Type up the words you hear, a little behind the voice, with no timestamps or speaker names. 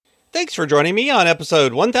Thanks for joining me on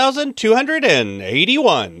episode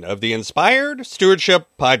 1281 of the Inspired Stewardship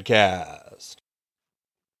Podcast.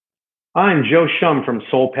 I'm Joe Shum from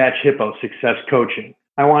Soul Patch Hippo Success Coaching.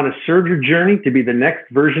 I want to serve your journey to be the next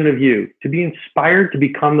version of you, to be inspired to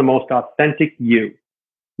become the most authentic you.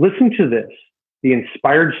 Listen to this, the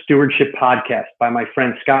Inspired Stewardship Podcast by my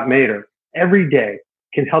friend Scott Mader, every day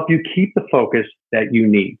can help you keep the focus that you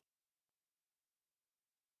need.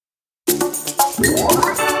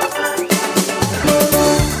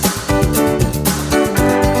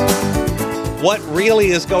 What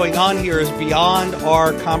really is going on here is beyond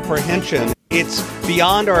our comprehension. It's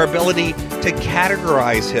beyond our ability to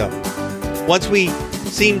categorize him. Once we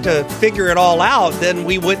seem to figure it all out, then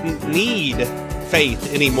we wouldn't need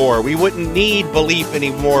faith anymore. We wouldn't need belief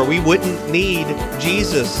anymore. We wouldn't need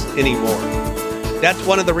Jesus anymore. That's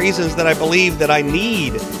one of the reasons that I believe that I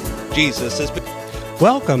need Jesus.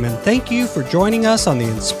 Welcome and thank you for joining us on the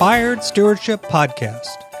Inspired Stewardship Podcast.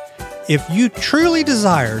 If you truly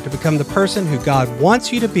desire to become the person who God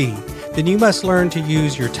wants you to be, then you must learn to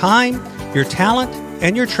use your time, your talent,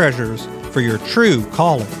 and your treasures for your true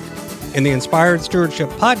calling. In the Inspired Stewardship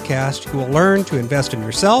Podcast, you will learn to invest in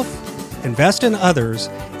yourself, invest in others,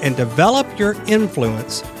 and develop your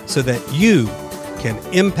influence so that you can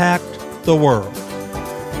impact the world.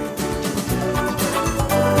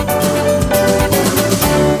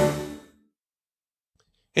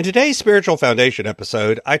 In today's Spiritual Foundation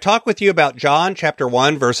episode, I talk with you about John chapter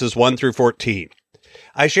 1, verses 1 through 14.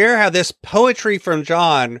 I share how this poetry from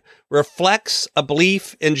John reflects a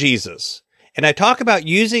belief in Jesus. And I talk about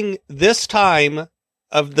using this time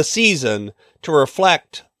of the season to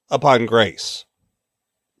reflect upon grace.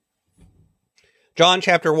 John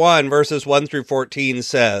chapter 1, verses 1 through 14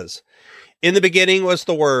 says, "In the beginning was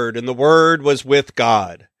the Word, and the Word was with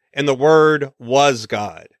God, and the Word was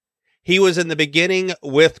God. He was in the beginning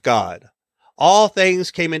with God. All things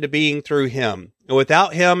came into being through him, and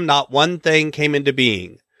without him not one thing came into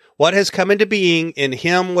being. What has come into being in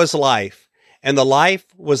him was life, and the life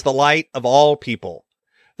was the light of all people.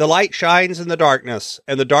 The light shines in the darkness,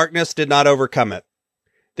 and the darkness did not overcome it.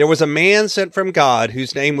 There was a man sent from God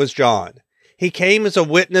whose name was John. He came as a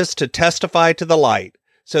witness to testify to the light,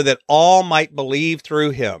 so that all might believe through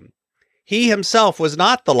him. He himself was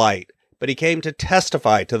not the light, but he came to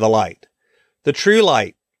testify to the light. The true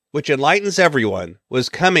light, which enlightens everyone, was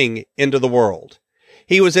coming into the world.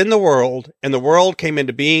 He was in the world, and the world came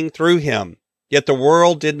into being through him, yet the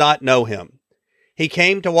world did not know him. He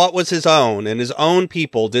came to what was his own, and his own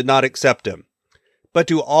people did not accept him. But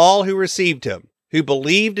to all who received him, who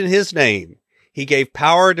believed in his name, he gave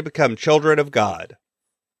power to become children of God,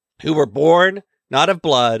 who were born not of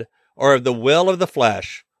blood, or of the will of the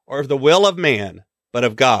flesh, or of the will of man, but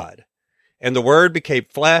of God. And the Word became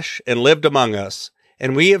flesh and lived among us,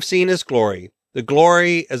 and we have seen his glory, the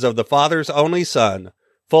glory as of the Father's only Son,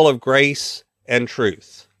 full of grace and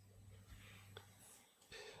truth."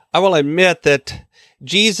 I will admit that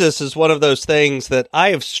Jesus is one of those things that I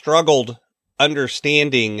have struggled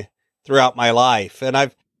understanding throughout my life, and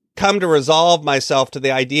I've come to resolve myself to the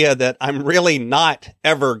idea that I'm really not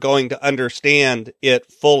ever going to understand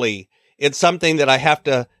it fully. It's something that I have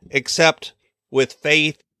to accept with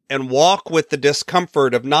faith and walk with the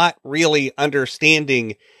discomfort of not really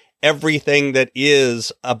understanding everything that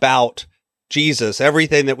is about Jesus,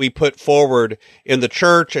 everything that we put forward in the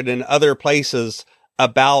church and in other places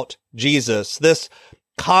about Jesus, this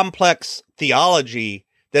complex theology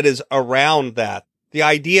that is around that. The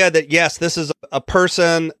idea that, yes, this is a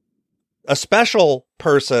person, a special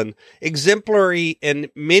person, exemplary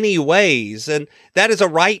in many ways, and that is a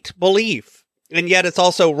right belief. And yet it's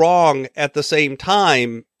also wrong at the same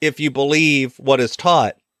time if you believe what is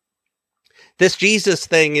taught. This Jesus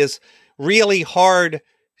thing is really hard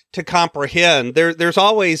to comprehend. There's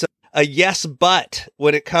always a yes, but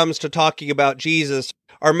when it comes to talking about Jesus,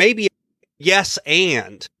 or maybe yes,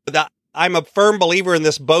 and. I'm a firm believer in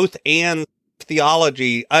this both and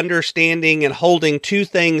theology, understanding and holding two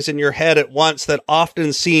things in your head at once that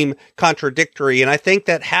often seem contradictory. And I think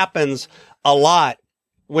that happens a lot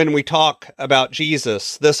when we talk about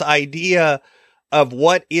Jesus, this idea of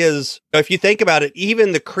what is, if you think about it,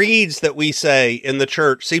 even the creeds that we say in the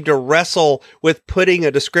church seem to wrestle with putting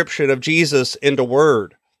a description of Jesus into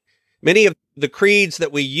word. Many of the creeds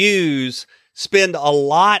that we use spend a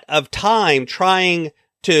lot of time trying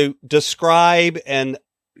to describe and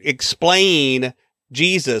explain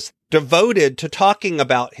Jesus, devoted to talking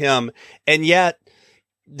about him, and yet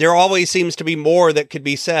there always seems to be more that could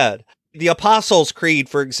be said. The Apostles' Creed,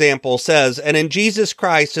 for example, says, "And in Jesus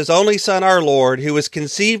Christ, his only Son, our Lord, who was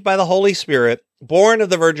conceived by the Holy Spirit born of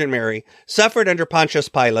the Virgin Mary, suffered under Pontius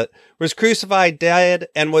Pilate, was crucified, dead,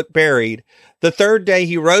 and was buried. The third day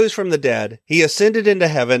he rose from the dead. He ascended into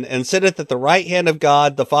heaven, and sitteth at the right hand of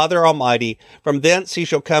God, the Father Almighty. From thence he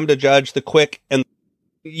shall come to judge the quick and...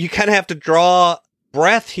 You kind of have to draw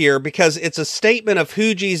breath here, because it's a statement of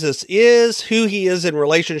who Jesus is, who he is in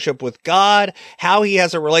relationship with God, how he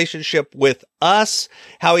has a relationship with us,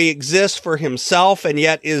 how he exists for himself and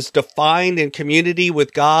yet is defined in community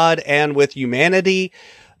with God and with humanity.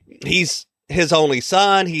 He's his only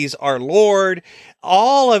son. He's our Lord.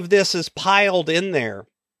 All of this is piled in there.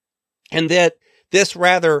 And that this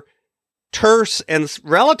rather terse and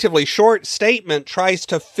relatively short statement tries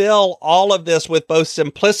to fill all of this with both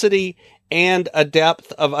simplicity and a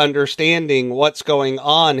depth of understanding what's going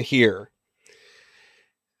on here.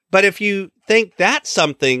 But if you think that's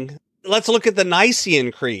something, let's look at the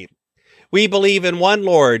Nicene Creed. We believe in one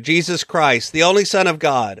Lord, Jesus Christ, the only Son of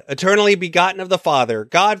God, eternally begotten of the Father,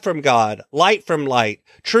 God from God, light from light,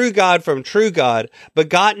 true God from true God,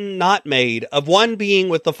 begotten, not made, of one being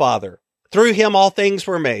with the Father. Through him all things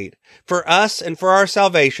were made. For us and for our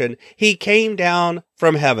salvation, he came down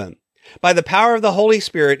from heaven. By the power of the Holy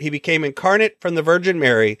Spirit, he became incarnate from the Virgin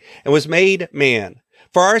Mary and was made man.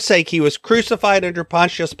 For our sake, he was crucified under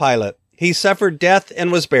Pontius Pilate. He suffered death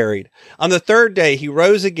and was buried. On the third day, he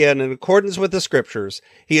rose again in accordance with the Scriptures.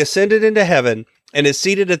 He ascended into heaven and is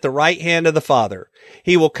seated at the right hand of the Father.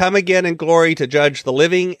 He will come again in glory to judge the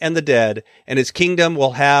living and the dead, and his kingdom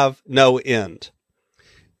will have no end.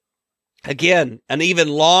 Again, an even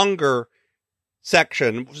longer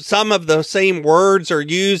section. Some of the same words are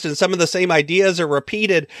used and some of the same ideas are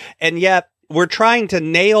repeated, and yet we're trying to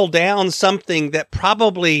nail down something that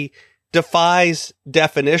probably defies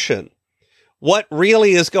definition. What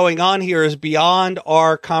really is going on here is beyond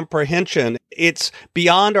our comprehension. It's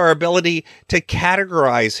beyond our ability to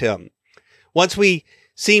categorize him. Once we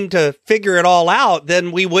seem to figure it all out,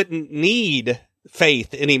 then we wouldn't need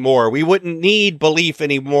faith anymore. We wouldn't need belief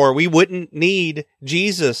anymore. We wouldn't need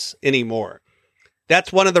Jesus anymore.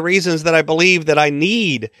 That's one of the reasons that I believe that I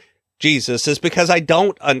need Jesus, is because I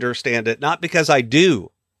don't understand it, not because I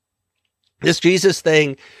do. This Jesus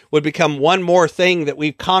thing would become one more thing that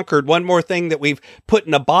we've conquered, one more thing that we've put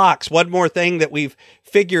in a box, one more thing that we've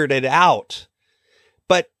figured it out.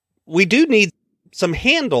 But we do need some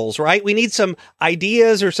handles, right? We need some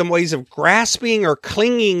ideas or some ways of grasping or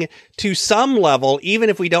clinging to some level, even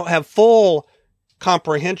if we don't have full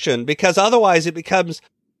comprehension, because otherwise it becomes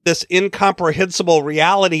this incomprehensible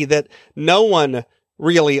reality that no one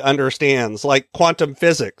really understands, like quantum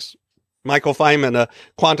physics. Michael Feynman, a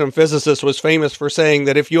quantum physicist, was famous for saying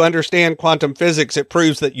that if you understand quantum physics, it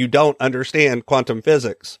proves that you don't understand quantum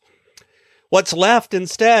physics. What's left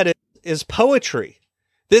instead is poetry.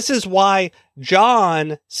 This is why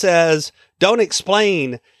John says, don't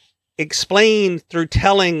explain through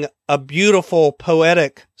telling a beautiful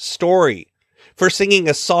poetic story, for singing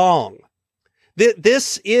a song.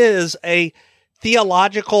 This is a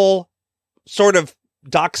theological sort of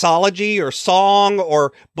doxology or song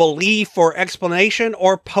or belief or explanation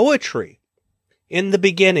or poetry. In the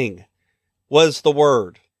beginning was the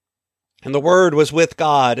Word, and the Word was with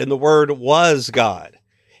God, and the Word was God.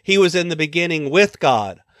 He was in the beginning with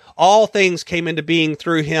God. All things came into being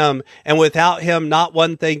through him, and without him not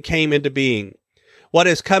one thing came into being. What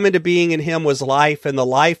has come into being in him was life, and the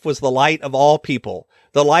life was the light of all people.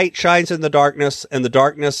 The light shines in the darkness, and the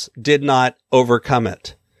darkness did not overcome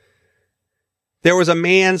it. There was a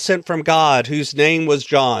man sent from God whose name was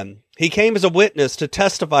John. He came as a witness to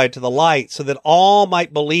testify to the light, so that all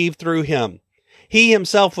might believe through him. He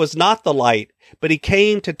himself was not the light, but he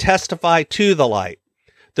came to testify to the light.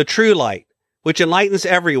 The true light, which enlightens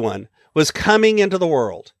everyone, was coming into the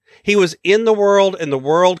world. He was in the world, and the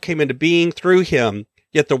world came into being through him,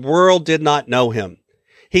 yet the world did not know him.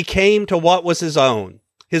 He came to what was his own.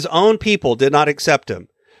 His own people did not accept him,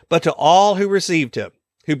 but to all who received him,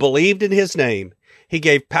 who believed in his name, he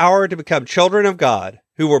gave power to become children of God,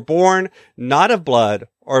 who were born not of blood,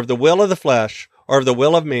 or of the will of the flesh, or of the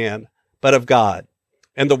will of man, but of God.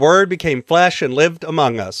 And the Word became flesh and lived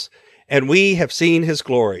among us, and we have seen his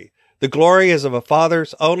glory. The glory is of a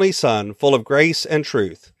Father's only Son, full of grace and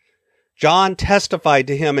truth. John testified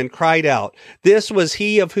to him and cried out, "This was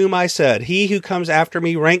he of whom I said, he who comes after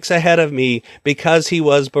me ranks ahead of me, because he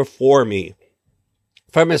was before me."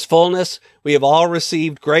 From his fullness we have all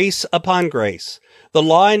received grace upon grace. The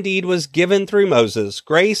law indeed was given through Moses.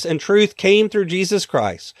 Grace and truth came through Jesus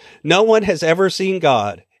Christ. No one has ever seen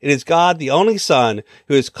God. It is God, the only Son,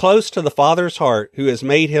 who is close to the Father's heart, who has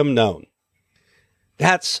made him known.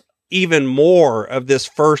 That's even more of this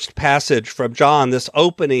first passage from John, this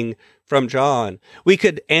opening from John. We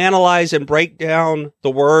could analyze and break down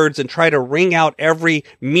the words and try to wring out every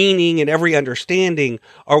meaning and every understanding,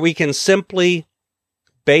 or we can simply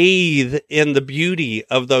bathe in the beauty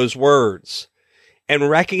of those words and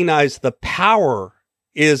recognize the power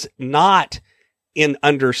is not in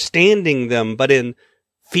understanding them, but in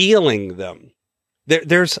feeling them.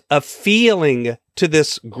 There's a feeling to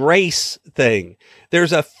this grace thing.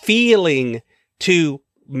 There's a feeling to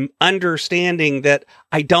understanding that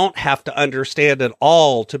I don't have to understand it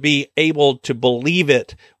all to be able to believe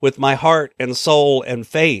it with my heart and soul and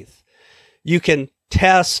faith. You can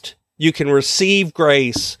test, you can receive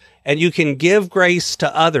grace, and you can give grace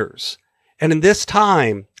to others. And in this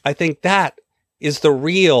time, I think that is the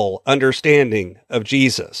real understanding of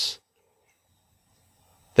Jesus.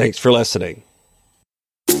 Thanks for listening.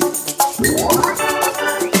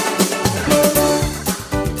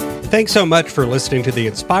 Thanks so much for listening to the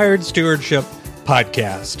Inspired Stewardship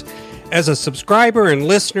Podcast. As a subscriber and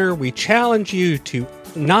listener, we challenge you to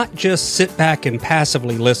not just sit back and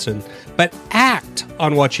passively listen, but act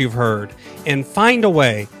on what you've heard and find a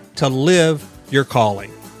way to live your calling.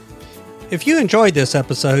 If you enjoyed this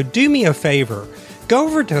episode, do me a favor. Go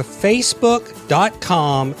over to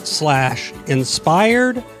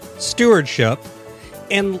facebook.com/inspired stewardship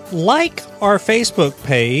and like our Facebook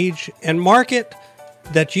page and mark it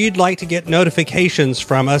that you'd like to get notifications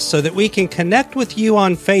from us so that we can connect with you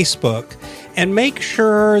on Facebook and make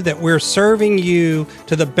sure that we're serving you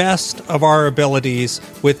to the best of our abilities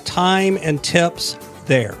with time and tips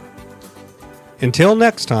there. Until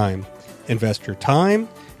next time, invest your time,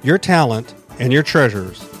 your talent, and your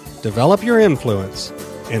treasures. Develop your influence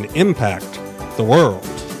and impact the world.